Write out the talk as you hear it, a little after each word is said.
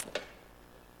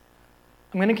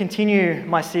I'm going to continue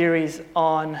my series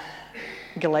on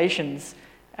Galatians,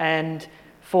 and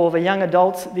for the young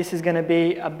adults, this is going to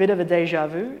be a bit of a deja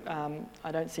vu.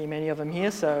 I don't see many of them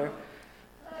here, so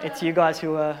it's you guys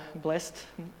who are blessed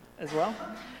as well.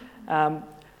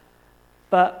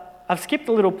 But I've skipped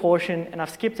a little portion, and I've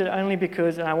skipped it only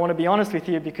because, and I want to be honest with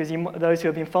you, because those who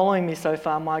have been following me so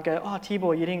far might go, "Oh,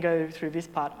 Tibor, you didn't go through this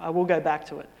part." I will go back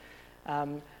to it.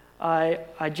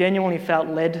 I genuinely felt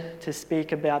led to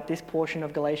speak about this portion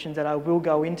of Galatians that I will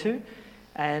go into,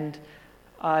 and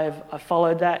I've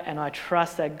followed that, and I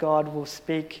trust that God will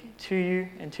speak to you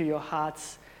and to your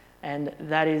hearts, and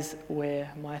that is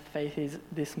where my faith is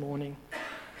this morning.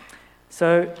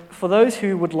 So for those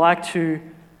who would like to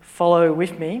follow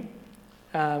with me,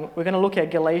 we're going to look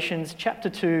at Galatians chapter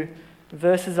 2,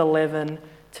 verses 11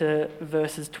 to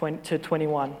verses 20 to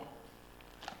 21.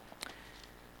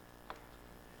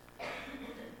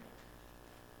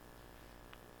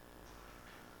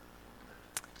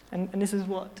 And this is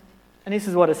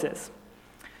what it says.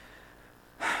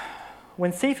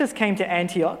 When Cephas came to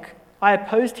Antioch, I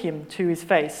opposed him to his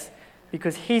face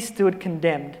because he stood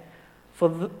condemned.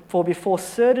 For before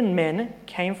certain men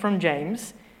came from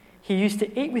James, he used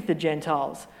to eat with the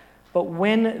Gentiles. But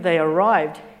when they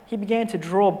arrived, he began to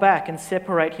draw back and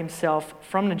separate himself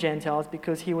from the Gentiles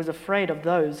because he was afraid of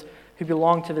those who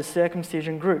belonged to the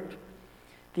circumcision group.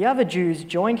 The other Jews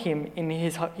joined him in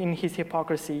his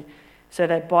hypocrisy, so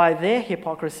that by their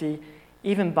hypocrisy,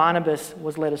 even Barnabas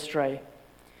was led astray.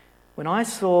 When I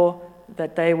saw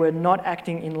that they were not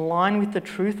acting in line with the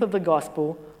truth of the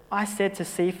gospel, I said to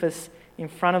Cephas in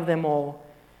front of them all,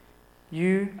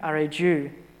 "You are a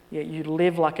Jew, yet you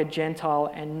live like a Gentile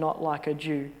and not like a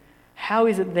Jew. How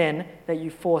is it then that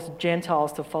you force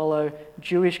Gentiles to follow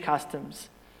Jewish customs?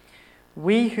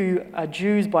 We who are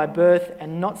Jews by birth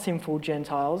and not sinful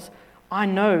Gentiles, I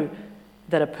know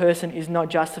that a person is not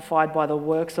justified by the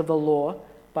works of the law,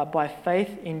 but by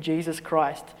faith in Jesus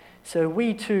Christ. So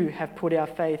we too have put our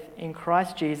faith in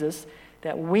Christ Jesus,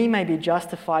 that we may be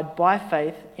justified by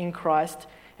faith in Christ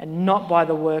and not by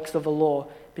the works of the law,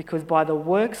 because by the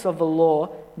works of the law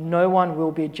no one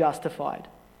will be justified.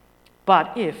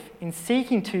 But if, in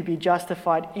seeking to be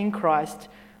justified in Christ,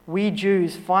 we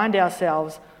Jews find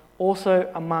ourselves also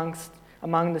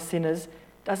among the sinners,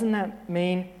 doesn't that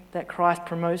mean that Christ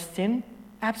promotes sin?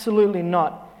 Absolutely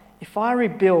not. If I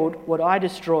rebuild what I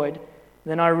destroyed,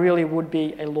 then I really would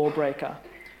be a lawbreaker.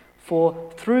 For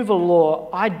through the law,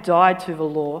 I died to the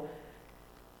law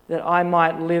that I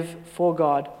might live for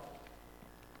God.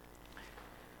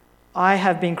 I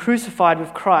have been crucified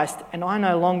with Christ, and I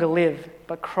no longer live,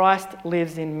 but Christ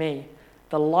lives in me.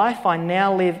 The life I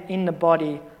now live in the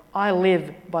body, I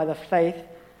live by the faith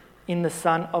in the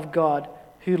Son of God,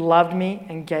 who loved me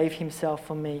and gave himself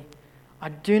for me. I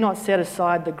do not set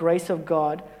aside the grace of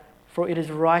God, for it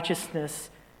is righteousness.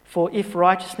 For if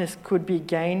righteousness could be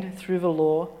gained through the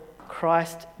law,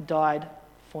 Christ died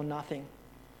for nothing."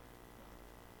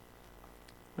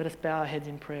 Let us bow our heads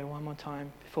in prayer one more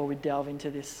time before we delve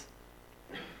into this.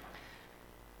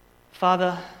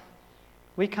 Father,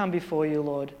 we come before you,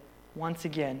 Lord, once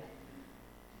again.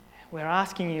 We're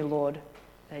asking you, Lord,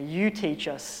 that you teach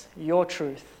us your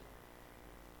truth.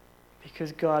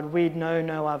 Because, God, we know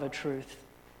no other truth.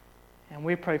 And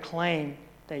we proclaim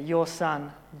that your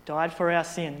Son died for our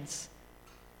sins.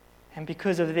 And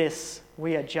because of this,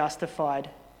 we are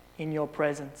justified in your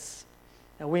presence.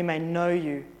 That we may know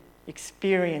you,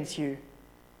 experience you,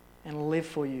 and live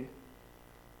for you.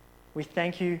 We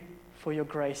thank you for your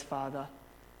grace, Father.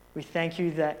 We thank you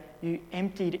that you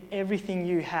emptied everything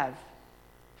you have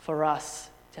for us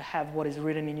to have what is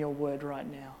written in your word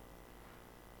right now.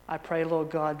 I pray, Lord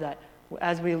God, that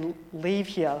as we leave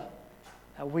here,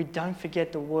 we don't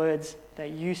forget the words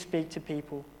that you speak to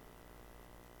people.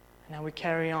 And that we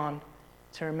carry on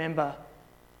to remember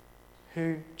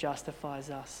who justifies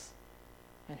us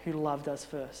and who loved us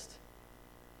first.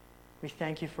 We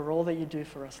thank you for all that you do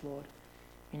for us, Lord.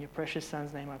 In your precious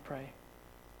Son's name I pray.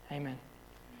 Amen.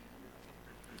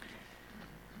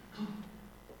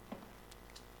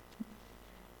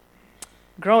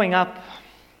 Growing up,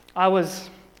 I was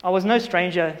no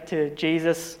stranger to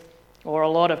Jesus or a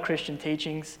lot of Christian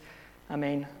teachings. I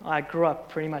mean, I grew up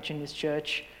pretty much in this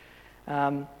church.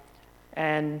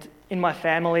 And in my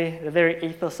family, the very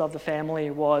ethos of the family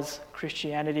was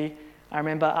Christianity. I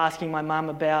remember asking my mum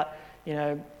about,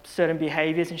 certain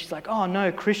behaviors, and she's like, "Oh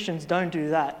no, Christians don't do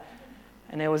that."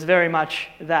 And there was very much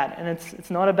that. And it's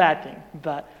not a bad thing,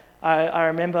 but I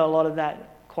remember a lot of that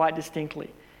quite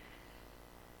distinctly.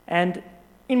 And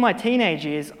in my teenage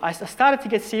years, I started to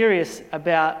get serious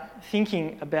about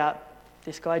thinking about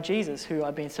this guy Jesus, who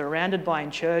I've been surrounded by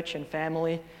in church and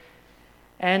family.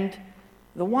 And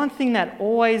the one thing that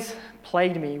always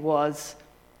plagued me was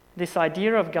this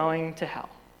idea of going to hell.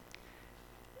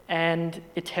 And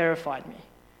it terrified me.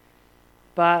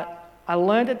 But I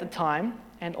learned at the time,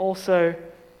 and also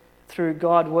through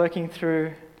God working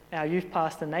through our youth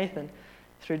pastor Nathan,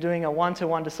 through doing a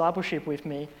one-to-one discipleship with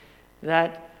me,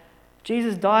 that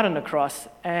Jesus died on the cross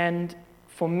and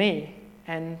for me,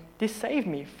 and this saved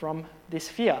me from this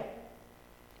fear.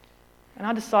 And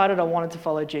I decided I wanted to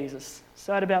follow Jesus.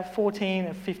 So at about 14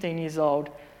 or 15 years old,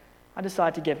 I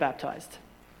decided to get baptized.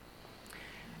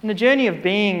 And the journey of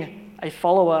being a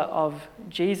follower of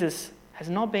Jesus has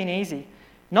not been easy.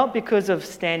 Not because of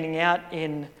standing out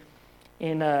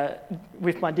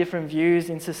with my different views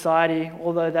in society,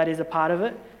 although that is a part of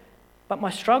it. But my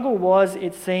struggle was,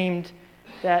 it seemed,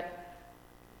 that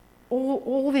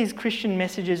all these Christian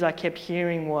messages I kept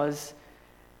hearing was,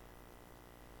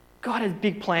 God has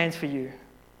big plans for you.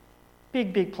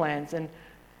 Big, big plans. And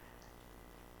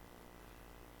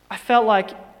I felt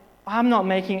like I'm not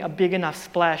making a big enough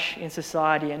splash in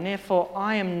society, and therefore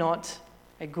I am not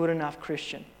a good enough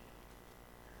Christian.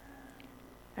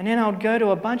 And then I would go to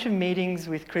a bunch of meetings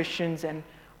with Christians and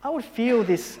I would feel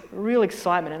this real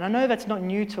excitement. And I know that's not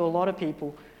new to a lot of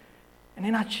people. And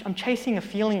then I'm chasing a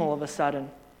feeling all of a sudden.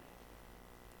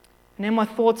 And then my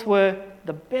thoughts were,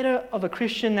 the better of a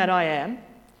Christian that I am,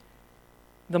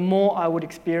 the more I would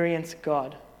experience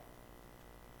God.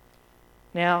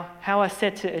 Now, how I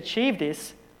set to achieve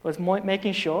this was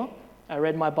making sure I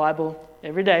read my Bible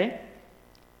every day.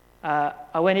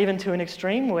 I went even to an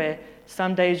extreme where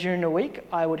some days during the week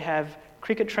I would have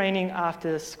cricket training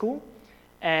after school,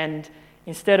 and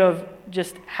instead of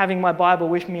just having my Bible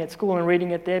with me at school and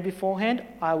reading it there beforehand,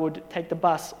 I would take the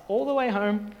bus all the way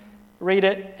home, read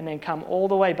it, and then come all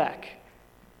the way back,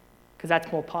 because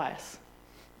that's more pious.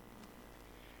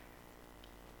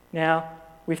 Now,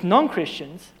 with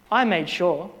non-Christians, I made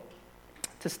sure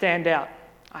to stand out.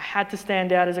 I had to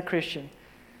stand out as a Christian.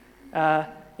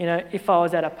 If I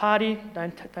was at a party,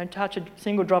 don't touch a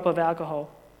single drop of alcohol.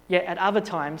 Yet at other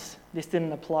times, this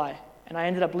didn't apply. And I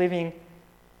ended up living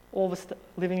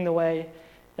the way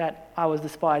that I was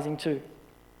despising too.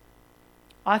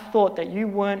 I thought that you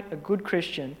weren't a good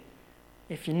Christian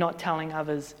if you're not telling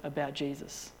others about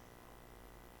Jesus.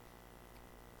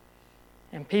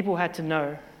 And people had to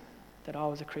know that I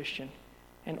was a Christian.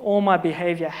 And all my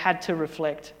behavior had to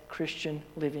reflect Christian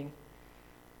living.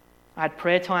 I had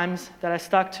prayer times that I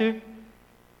stuck to.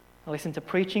 I listened to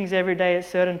preachings every day at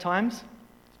certain times.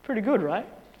 It's pretty good, right?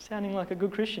 Sounding like a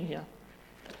good Christian here.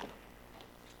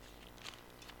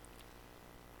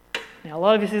 Now, a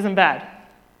lot of this isn't bad,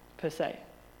 per se.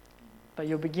 But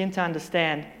you'll begin to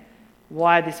understand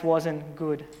why this wasn't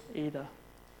good either.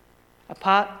 A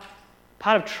part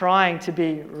of trying to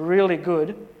be really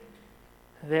good,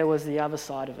 there was the other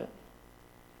side of it.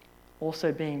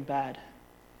 Also being bad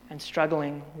and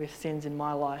struggling with sins in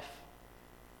my life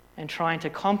and trying to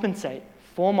compensate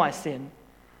for my sin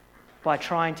by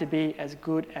trying to be as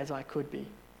good as I could be.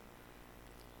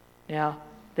 Now,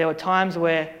 there were times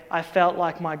where I felt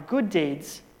like my good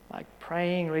deeds, like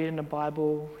praying, reading the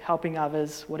Bible, helping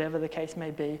others, whatever the case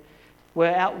may be, were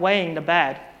outweighing the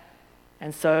bad.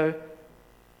 And so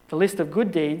the list of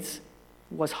good deeds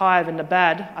was higher than the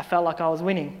bad. I felt like I was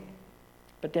winning.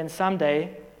 But then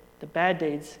someday, the bad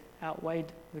deeds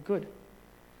outweighed the good.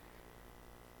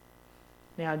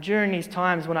 Now, during these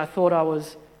times when I thought I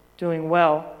was doing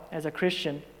well as a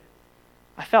Christian,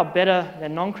 I felt better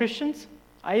than non-Christians.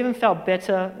 I even felt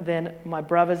better than my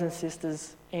brothers and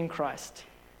sisters in Christ.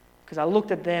 Because I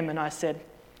looked at them and I said,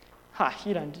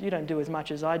 you don't do as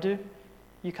much as I do.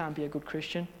 You can't be a good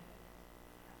Christian.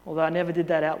 Although I never did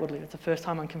that outwardly. It's the first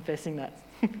time I'm confessing that.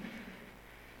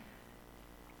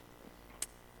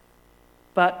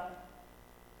 But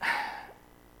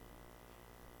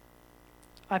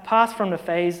I passed from the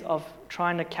phase of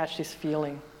trying to catch this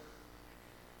feeling,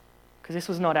 because this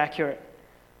was not accurate.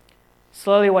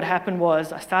 Slowly what happened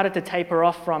was I started to taper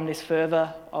off from this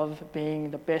fervor of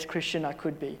being the best Christian I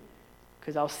could be,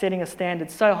 because I was setting a standard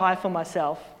so high for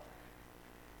myself.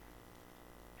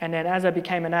 And then as I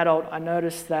became an adult, I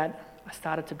noticed that I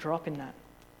started to drop in that.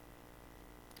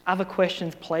 Other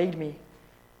questions plagued me,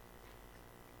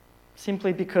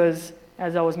 simply because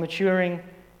as I was maturing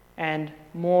and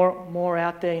more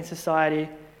out there in society,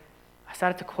 I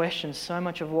started to question so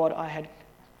much of what I had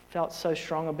felt so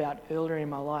strong about earlier in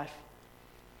my life.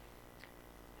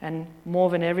 And more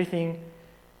than everything,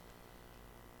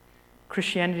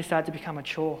 Christianity started to become a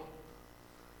chore.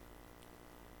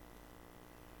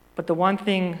 But the one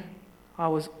thing I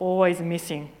was always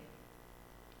missing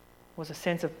was a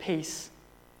sense of peace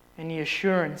and the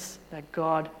assurance that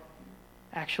God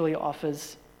actually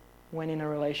offers when in a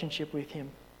relationship with him.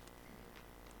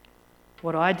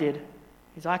 What I did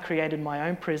is I created my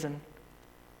own prison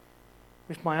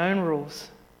with my own rules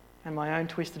and my own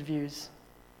twisted views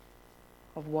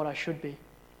of what I should be.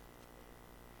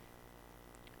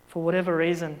 For whatever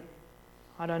reason,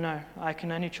 I don't know, I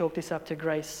can only chalk this up to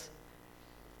grace,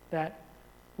 that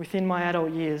within my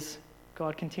adult years,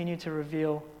 God continued to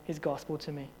reveal his gospel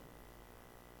to me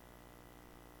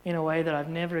in a way that I've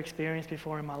never experienced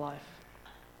before in my life.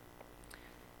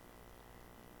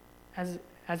 As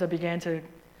I began to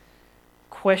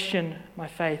question my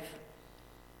faith,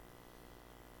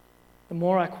 the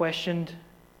more I questioned,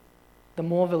 the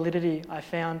more validity I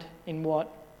found in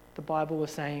what the Bible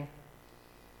was saying.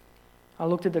 I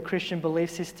looked at the Christian belief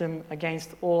system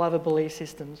against all other belief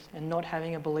systems and not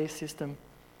having a belief system.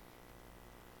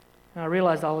 And I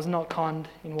realized I was not conned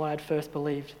in what I'd first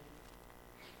believed.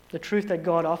 The truth that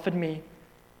God offered me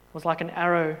was like an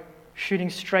arrow shooting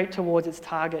straight towards its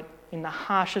target in the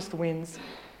harshest winds,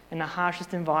 in the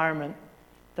harshest environment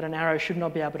that an arrow should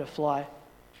not be able to fly.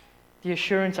 The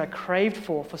assurance I craved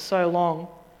for so long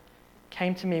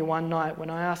came to me one night when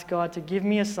I asked God to give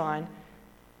me a sign.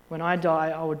 When I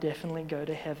die, I will definitely go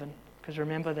to heaven. Because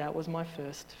remember, that was my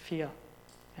first fear.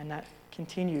 And that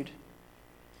continued.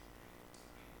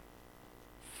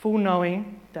 Full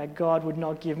knowing that God would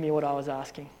not give me what I was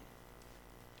asking.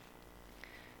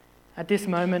 At this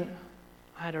moment,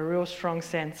 I had a real strong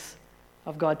sense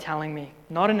of God telling me,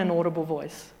 not in an audible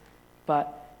voice,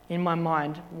 but in my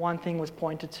mind, one thing was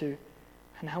pointed to,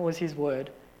 and that was his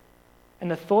word. And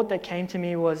the thought that came to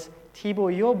me was,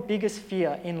 Tibor, your biggest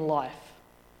fear in life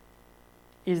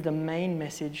is the main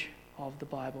message of the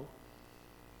Bible.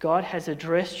 God has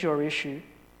addressed your issue,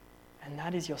 and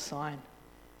that is your sign.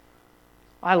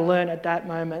 I learned at that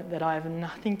moment that I have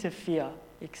nothing to fear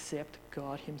except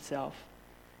God himself.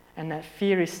 And that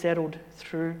fear is settled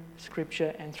through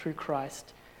Scripture and through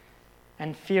Christ.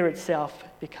 And fear itself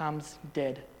becomes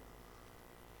dead.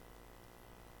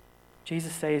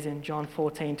 Jesus says in John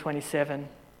 14:27,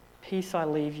 "Peace I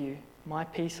leave you, my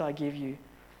peace I give you.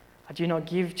 I do not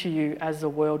give to you as the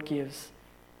world gives.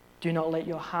 Do not let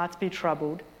your hearts be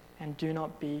troubled, and do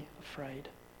not be afraid."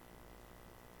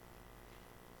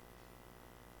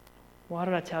 Why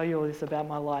did I tell you all this about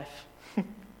my life?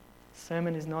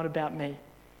 Sermon is not about me.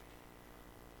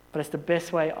 But it's the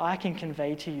best way I can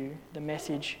convey to you the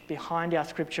message behind our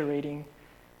scripture reading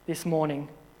this morning.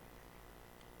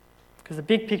 Because the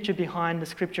big picture behind the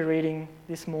scripture reading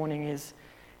this morning is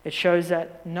it shows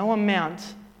that no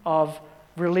amount of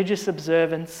religious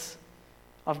observance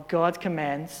of God's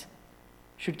commands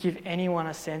should give anyone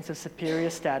a sense of superior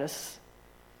status,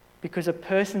 because a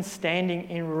person standing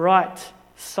in right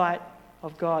sight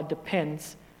of God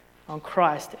depends on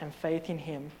Christ and faith in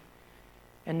him,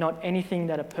 and not anything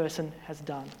that a person has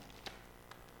done.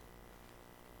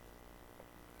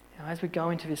 Now, as we go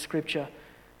into this scripture,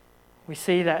 we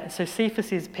see that, so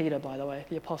Cephas is Peter, by the way,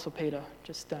 the Apostle Peter.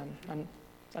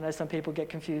 I know some people get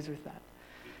confused with that.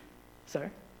 So,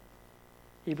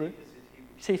 Hebrew?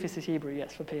 Cephas is Hebrew,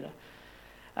 yes, for Peter.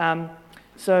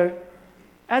 So,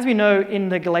 as we know in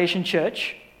the Galatian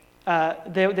church,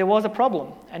 there was a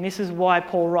problem, and this is why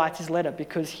Paul writes his letter,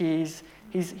 because he's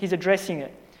addressing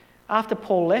it. After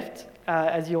Paul left,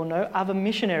 as you all know, other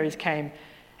missionaries came,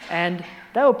 and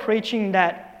they were preaching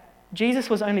that Jesus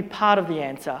was only part of the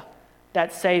answer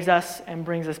that saves us and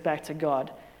brings us back to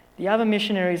God. The other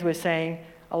missionaries were saying,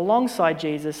 alongside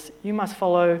Jesus, you must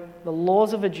follow the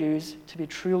laws of the Jews to be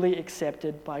truly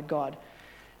accepted by God.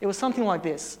 It was something like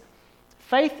this: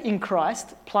 faith in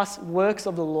Christ plus works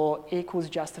of the law equals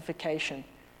justification.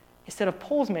 Instead of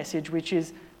Paul's message, which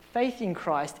is faith in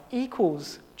Christ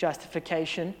equals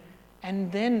justification,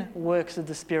 and then works of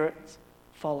the Spirit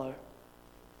follow.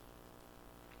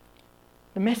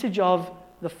 The message of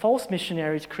the false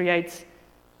missionaries creates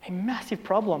a massive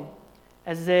problem,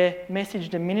 as their message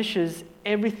diminishes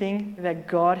everything that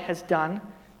God has done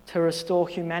to restore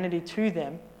humanity to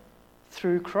them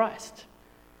through Christ.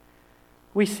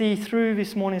 We see through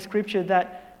this morning's scripture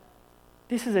that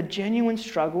this is a genuine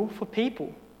struggle for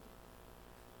people.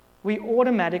 We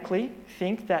automatically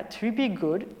think that to be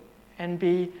good and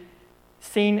be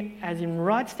seen as in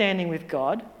right standing with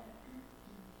God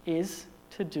is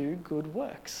to do good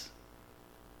works.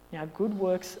 Now, good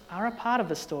works are a part of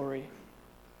the story,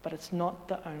 but it's not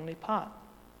the only part.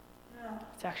 No.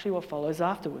 It's actually what follows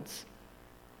afterwards.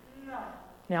 No.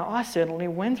 Now, I certainly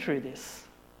went through this.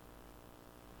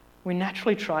 We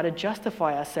naturally try to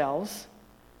justify ourselves,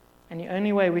 and the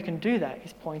only way we can do that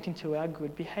is pointing to our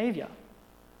good behavior.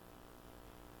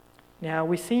 Now,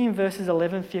 we see in verses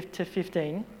 11 to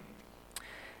 15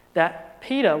 that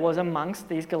Peter was amongst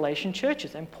these Galatian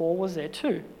churches, and Paul was there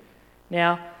too.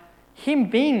 Now, him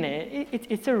being there,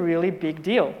 it's a really big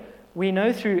deal. We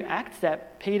know through Acts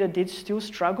that Peter did still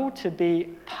struggle to be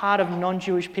part of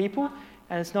non-Jewish people,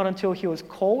 and it's not until he was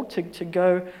called to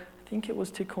go, I think it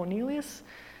was to Cornelius,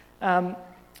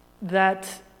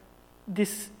 that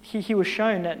he was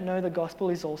shown that no, the gospel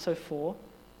is also for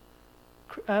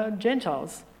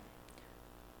Gentiles.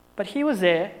 But he was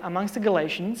there amongst the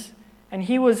Galatians, and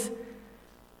he was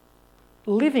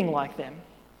living like them.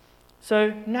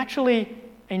 So naturally,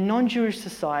 a non-Jewish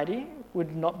society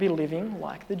would not be living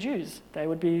like the Jews. They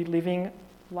would be living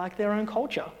like their own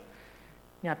culture.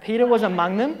 Now, Peter was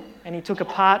among them, and he took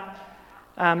apart,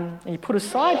 and he put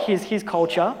aside his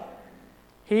culture.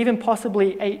 He even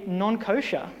possibly ate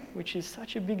non-kosher, which is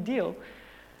such a big deal.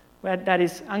 That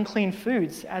is unclean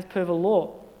foods as per the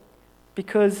law.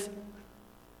 Because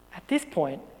at this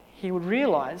point, he would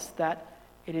realize that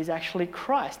it is actually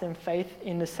Christ and faith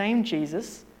in the same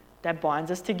Jesus that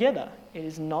binds us together. It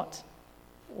is not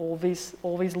all these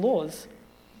laws.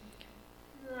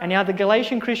 And now the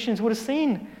Galatian Christians would have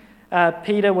seen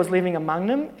Peter was living among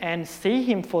them and see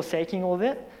him forsaking all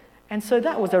that. And so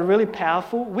that was a really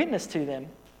powerful witness to them,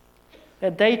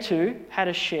 that they too had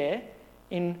a share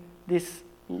in this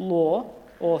law,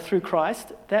 or through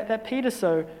Christ, that Peter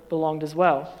so belonged as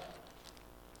well.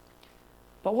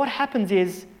 But what happens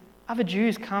is other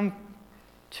Jews come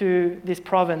to this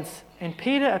province, and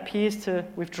Peter appears to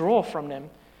withdraw from them,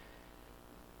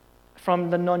 from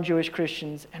the non-Jewish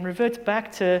Christians, and reverts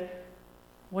back to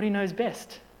what he knows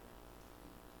best.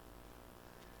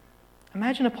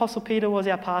 Imagine Apostle Peter was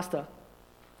our pastor,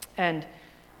 and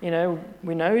we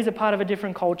know he's a part of a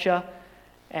different culture,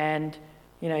 and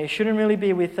he shouldn't really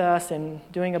be with us and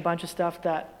doing a bunch of stuff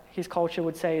that his culture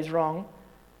would say is wrong.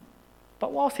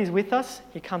 But whilst he's with us,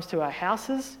 he comes to our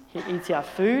houses, he eats our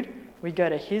food, we go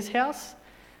to his house.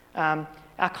 Our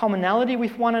commonality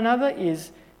with one another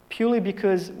is purely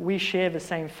because we share the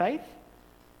same faith.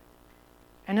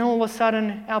 And then all of a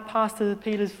sudden, our pastor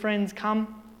Peter's friends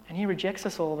come and he rejects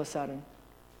us all of a sudden.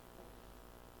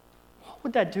 What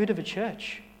would that do to the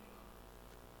church?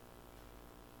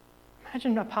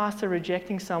 Imagine a pastor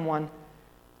rejecting someone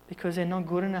because they're not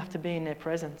good enough to be in their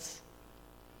presence.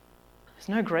 There's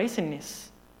no grace in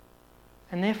this,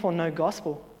 and therefore no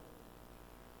gospel.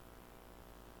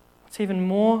 What's even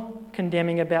more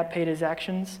condemning about Peter's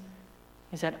actions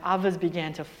is that others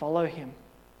began to follow him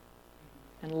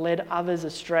and led others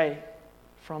astray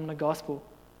from the gospel.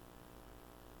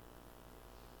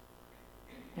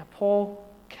 Now, Paul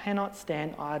cannot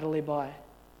stand idly by.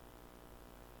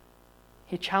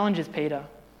 He challenges Peter,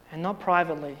 and not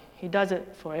privately. He does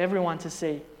it for everyone to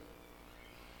see.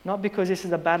 Not because this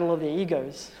is a battle of the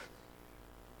egos,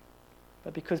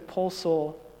 but because Paul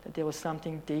saw that there was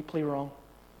something deeply wrong.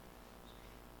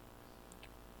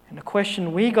 And the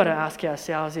question we got to ask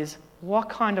ourselves is, what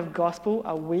kind of gospel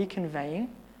are we conveying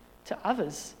to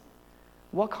others?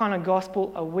 What kind of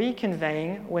gospel are we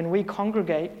conveying when we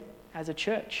congregate as a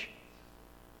church?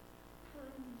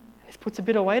 This puts a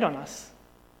bit of weight on us.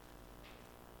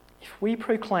 If we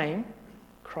proclaim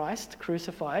Christ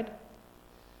crucified,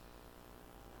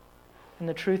 and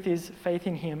the truth is faith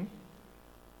in him,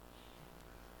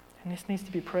 and this needs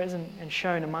to be present and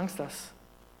shown amongst us.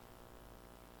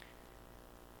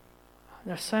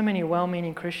 There are so many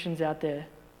well-meaning Christians out there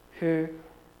who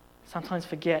sometimes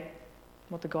forget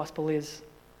what the gospel is,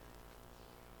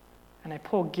 and they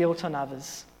pour guilt on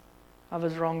others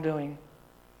wrongdoing.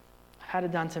 I had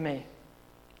it done to me.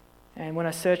 And when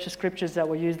I searched the scriptures that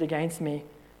were used against me,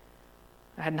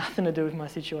 I had nothing to do with my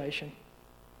situation.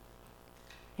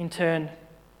 In turn,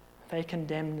 they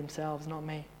condemned themselves, not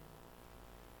me.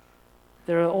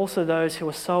 There are also those who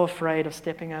are so afraid of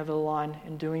stepping over the line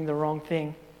and doing the wrong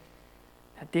thing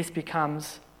that this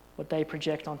becomes what they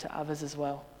project onto others as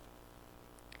well.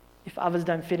 If others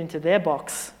don't fit into their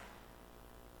box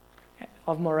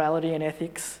of morality and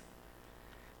ethics,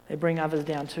 they bring others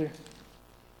down too.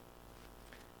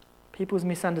 People's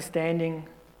misunderstanding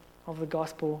of the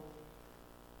gospel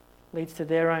leads to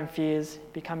their own fears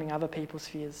becoming other people's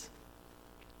fears.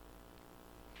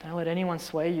 Don't let anyone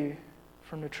sway you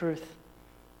from the truth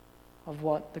of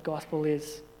what the gospel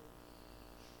is.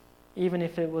 Even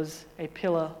if it was a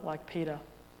pillar like Peter,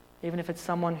 even if it's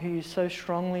someone who you so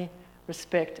strongly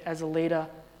respect as a leader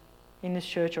in this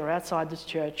church or outside this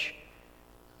church,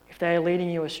 if they are leading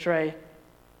you astray,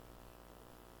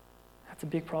 that's a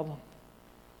big problem.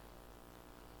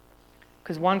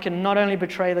 Because one can not only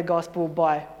betray the gospel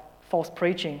by false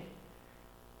preaching,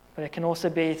 but it can also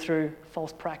be through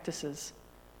false practices.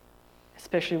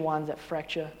 especially ones that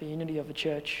fracture the unity of the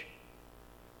church.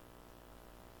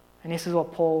 And this is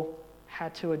what Paul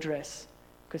had to address,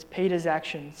 because Peter's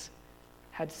actions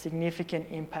had significant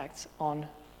impacts on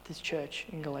this church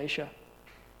in Galatia.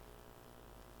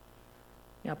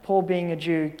 Now, Paul, being a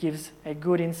Jew, gives a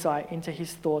good insight into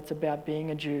his thoughts about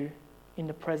being a Jew in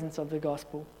the presence of the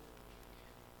gospel.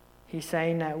 He's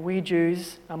saying that we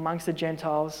Jews amongst the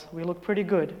Gentiles, we look pretty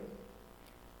good.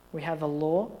 We have the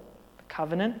law, the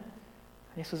covenant,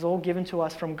 and this was all given to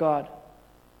us from God.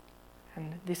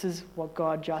 And this is what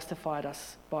God justified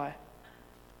us by.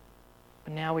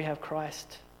 But now we have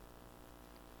Christ.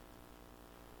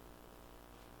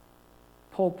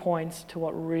 Paul points to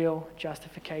what real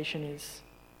justification is,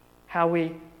 how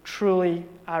we truly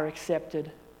are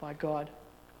accepted by God.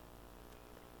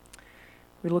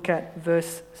 We look at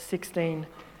verse 16.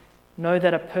 Know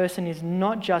that a person is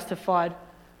not justified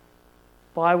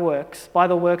by works, by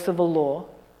the works of the law,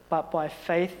 but by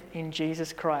faith in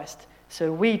Jesus Christ.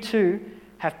 So we too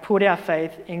have put our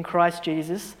faith in Christ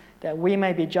Jesus, that we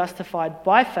may be justified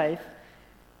by faith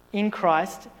in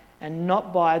Christ and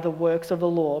not by the works of the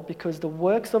law, because the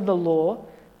works of the law,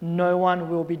 no one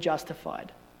will be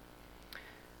justified. I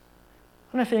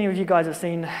don't know if any of you guys have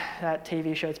seen that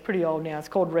TV show. It's pretty old now. It's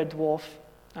called Red Dwarf.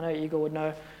 I know Igor would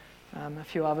know. A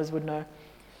few others would know.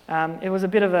 It was a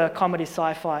bit of a comedy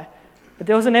sci-fi. But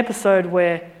there was an episode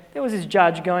where there was this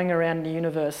judge going around the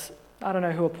universe. I don't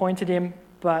know who appointed him,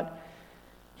 but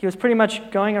he was pretty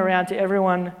much going around to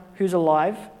everyone who's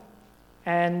alive,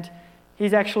 and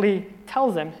he actually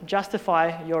tells them,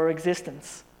 justify your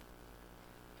existence.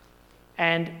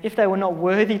 And if they were not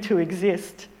worthy to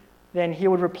exist, then he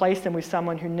would replace them with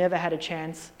someone who never had a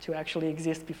chance to actually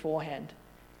exist beforehand.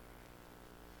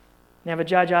 Now the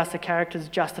judge asks the characters,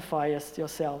 justify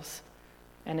yourselves.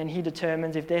 And then he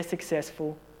determines if they're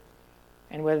successful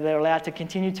and whether they're allowed to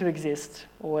continue to exist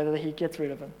or whether he gets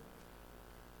rid of them.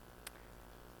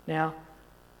 Now,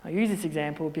 I use this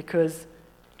example because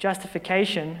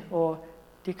justification, or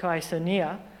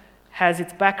dikaisonia, has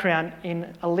its background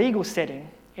in a legal setting.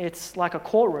 It's like a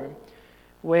courtroom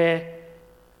where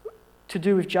to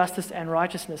do with justice and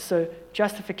righteousness. So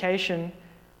justification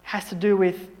has to do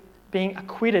with being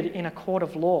acquitted in a court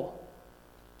of law.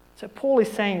 So Paul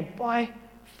is saying, by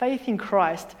faith in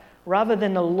Christ, rather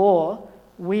than the law,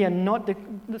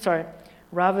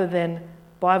 rather than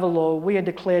by the law, we are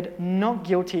declared not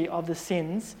guilty of the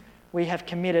sins we have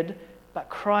committed, but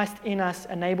Christ in us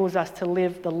enables us to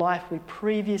live the life we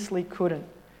previously couldn't.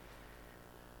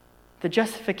 The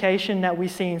justification that we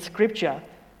see in Scripture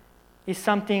is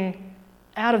something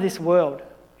out of this world.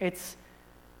 It's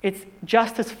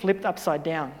justice flipped upside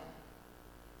down.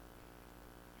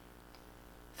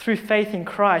 Through faith in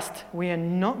Christ, we are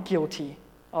not guilty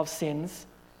of sins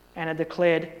and are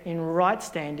declared in right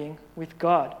standing with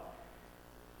God.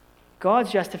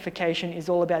 God's justification is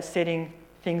all about setting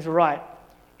things right.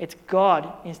 It's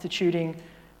God instituting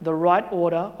the right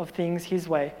order of things His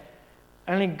way.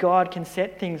 Only God can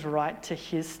set things right to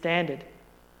His standard.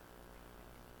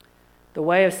 The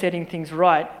way of setting things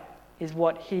right is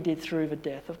what He did through the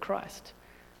death of Christ.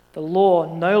 The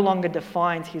law no longer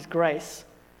defines His grace,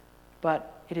 but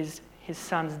it is His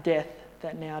Son's death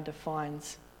that now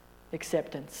defines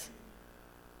acceptance.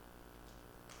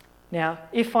 Now,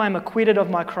 if I'm acquitted of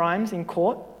my crimes in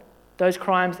court, those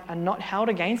crimes are not held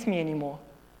against me anymore,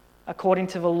 according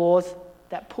to the laws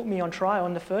that put me on trial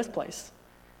in the first place.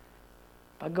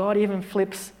 But God even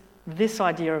flips this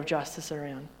idea of justice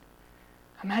around.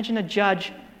 Imagine a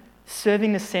judge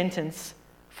serving the sentence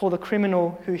for the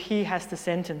criminal who he has to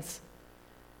sentence.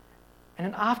 And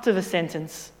then after the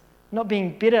sentence, not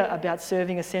being bitter about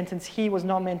serving a sentence he was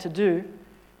not meant to do,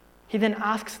 he then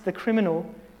asks the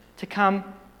criminal to come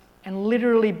and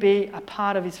literally be a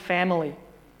part of his family.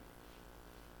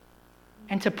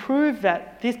 And to prove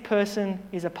that this person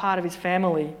is a part of his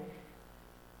family,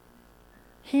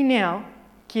 he now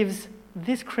gives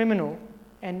this criminal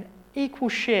an equal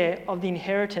share of the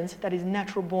inheritance that his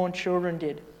natural-born children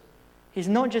did. He's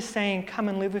not just saying, come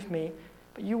and live with me,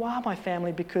 but you are my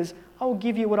family because I will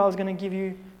give you what I was going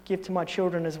to give to my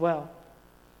children as well.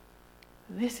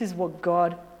 This is what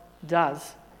God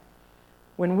does.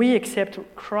 When we accept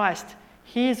Christ,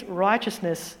 His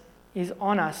righteousness is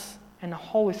on us, and the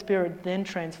Holy Spirit then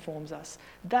transforms us.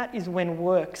 That is when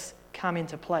works come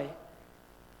into play.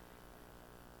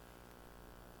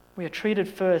 We are treated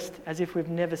first as if we've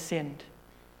never sinned,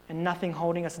 and nothing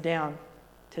holding us down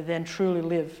to then truly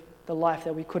live the life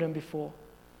that we couldn't before.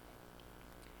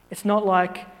 It's not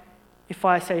like if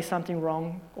I say something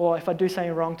wrong, or if I do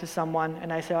something wrong to someone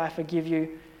and they say, I forgive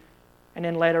you, and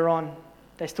then later on,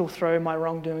 they still throw my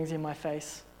wrongdoings in my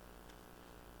face.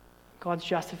 God's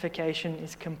justification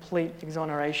is complete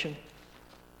exoneration.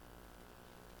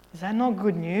 Is that not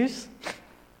good news?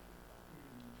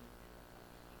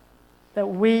 That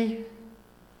we,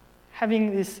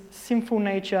 having this sinful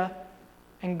nature,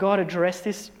 and God addressed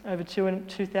this over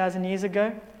 2,000 years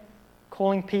ago,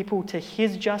 calling people to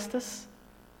his justice,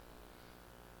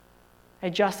 a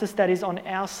justice that is on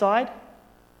our side.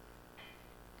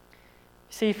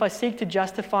 See, if I seek to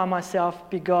justify myself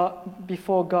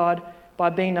before God by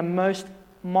being the most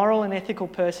moral and ethical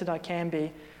person I can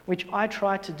be, which I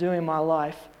try to do in my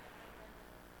life,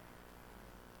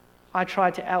 I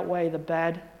try to outweigh the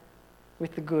bad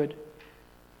with the good.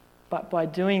 But by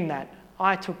doing that,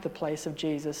 I took the place of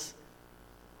Jesus,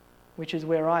 which is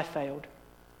where I failed,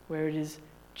 where it is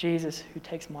Jesus who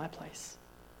takes my place.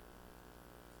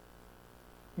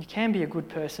 You can be a good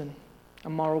person, a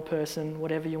moral person,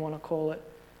 whatever you want to call it.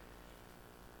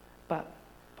 But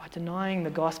by denying the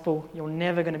gospel, you're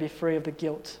never going to be free of the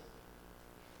guilt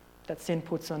that sin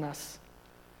puts on us.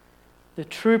 The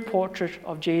true portrait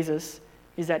of Jesus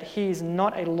is that he is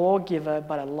not a lawgiver,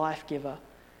 but a life giver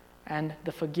and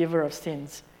the forgiver of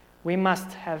sins. We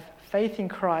must have faith in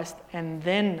Christ, and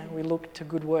then we look to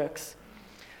good works.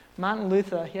 Martin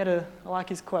Luther, I like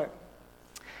his quote.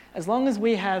 As long as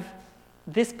we have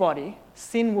this body,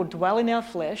 sin will dwell in our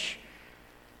flesh.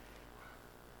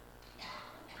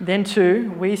 Then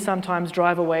too, we sometimes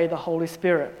drive away the Holy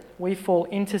Spirit. We fall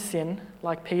into sin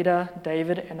like Peter,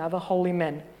 David, and other holy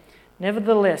men.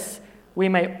 Nevertheless, we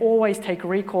may always take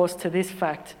recourse to this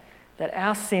fact that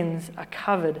our sins are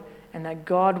covered and that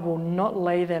God will not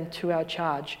lay them to our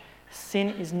charge. Sin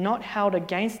is not held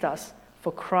against us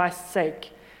for Christ's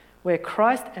sake. Where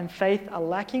Christ and faith are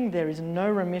lacking, there is no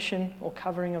remission or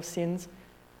covering of sins,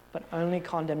 but only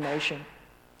condemnation.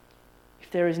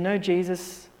 If there is no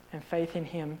Jesus and faith in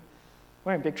him,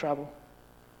 we're in big trouble.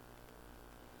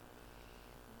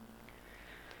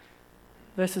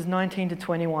 Verses 19 to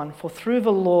 21. For through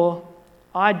the law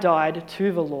I died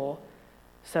to the law,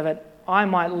 so that I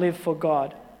might live for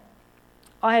God.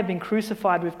 I have been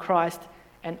crucified with Christ,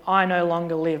 and I no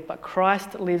longer live, but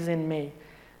Christ lives in me.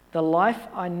 The life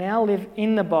I now live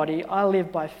in the body, I live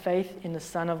by faith in the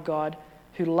Son of God,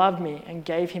 who loved me and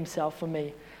gave himself for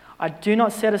me. I do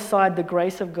not set aside the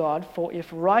grace of God, for if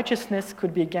righteousness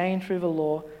could be gained through the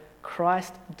law,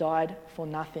 Christ died for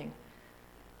nothing.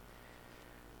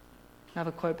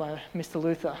 Another quote by Mr.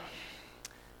 Luther.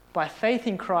 By faith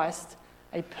in Christ,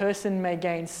 a person may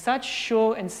gain such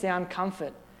sure and sound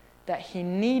comfort that he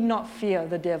need not fear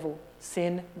the devil,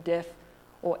 sin, death,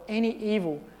 or any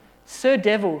evil. Sir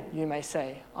devil, you may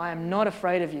say, I am not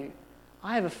afraid of you.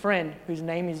 I have a friend whose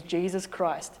name is Jesus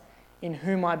Christ, in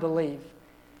whom I believe.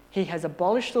 He has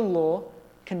abolished the law,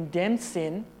 condemned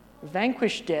sin,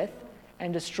 vanquished death,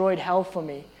 and destroyed hell for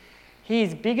me. He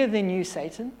is bigger than you,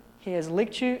 Satan. He has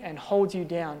licked you and holds you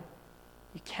down.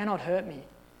 You cannot hurt me.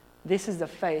 This is the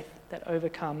faith that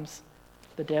overcomes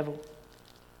the devil.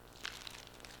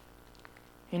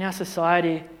 In our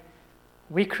society,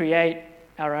 we create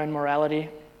our own morality,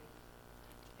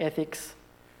 ethics,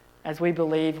 as we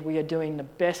believe we are doing the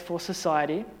best for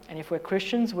society. And if we're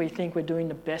Christians, we think we're doing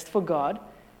the best for God.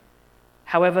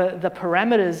 However, the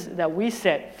parameters that we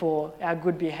set for our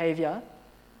good behavior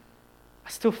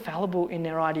are still fallible in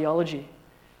their ideology.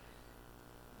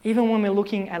 Even when we're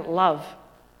looking at love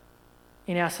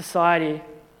in our society,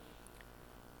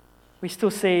 we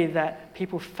still see that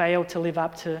people fail to live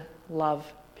up to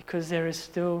love because there is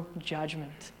still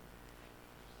judgment.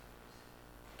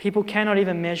 People cannot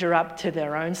even measure up to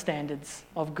their own standards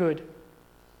of good.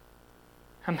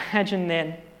 Imagine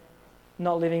then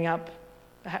being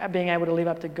able to live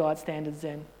up to God's standards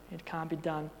then. It can't be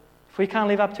done. If we can't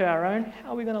live up to our own,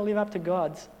 how are we going to live up to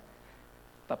God's?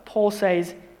 But Paul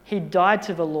says he died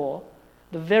to the law,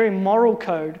 the very moral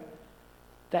code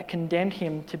that condemned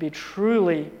him to be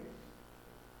truly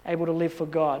able to live for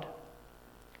God.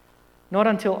 Not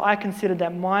until I considered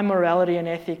that my morality and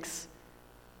ethics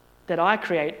that I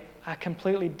create are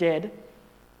completely dead,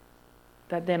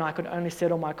 that then I could only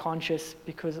settle my conscience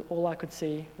because all I could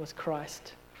see was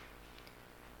Christ.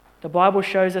 The Bible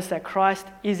shows us that Christ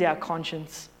is our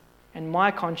conscience, and my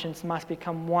conscience must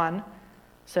become one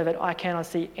so that I cannot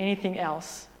see anything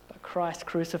else but Christ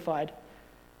crucified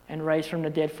and raised from the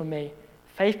dead for me.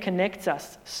 Faith connects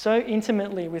us so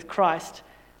intimately with Christ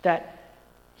that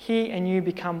he and you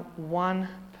become one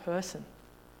person.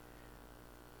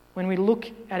 When we look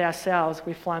at ourselves,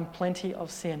 we find plenty of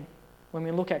sin. When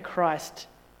we look at Christ,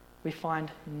 we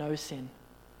find no sin.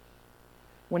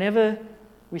 Whenever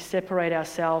we separate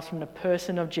ourselves from the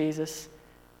person of Jesus,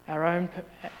 our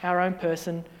own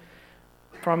person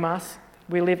from us,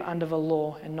 We live under the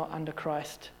law and not under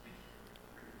Christ.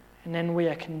 And then we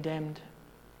are condemned.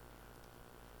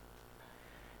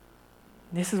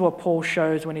 This is what Paul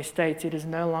shows when he states, "It is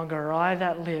no longer I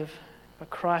that live, but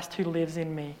Christ who lives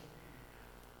in me."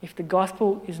 If the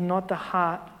gospel is not the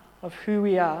heart of who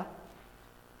we are,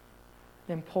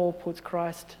 then Paul puts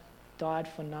Christ died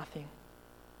for nothing.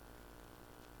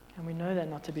 And we know that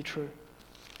not to be true.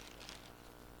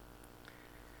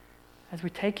 As we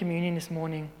take communion this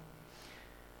morning,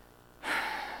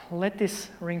 let this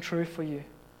ring true for you.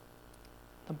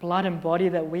 The blood and body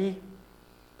that we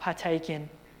partake in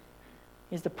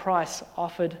is the price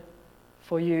offered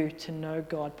for you to know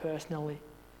God personally.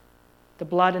 The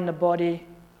blood and the body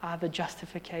are the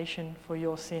justification for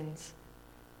your sins.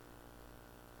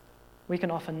 We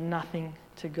can offer nothing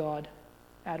to God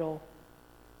at all.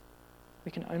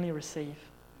 We can only receive.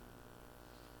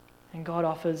 And God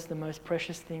offers the most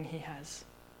precious thing he has,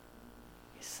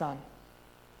 his Son.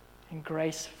 And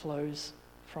grace flows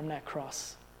from that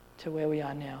cross to where we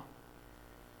are now.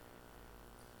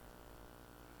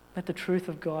 Let the truth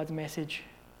of God's message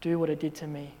do what it did to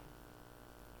me.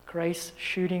 Grace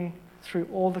shooting through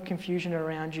all the confusion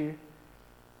around you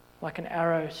like an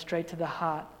arrow straight to the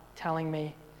heart, telling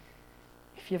me,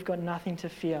 if you've got nothing to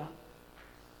fear,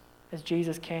 as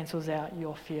Jesus cancels out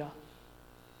your fear.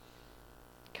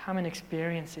 Come and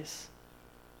experience this.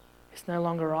 It's no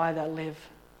longer I that live,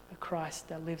 but Christ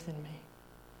that lives in me.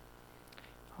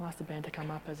 I'll ask the band to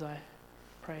come up as I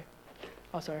pray.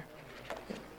 Oh, sorry.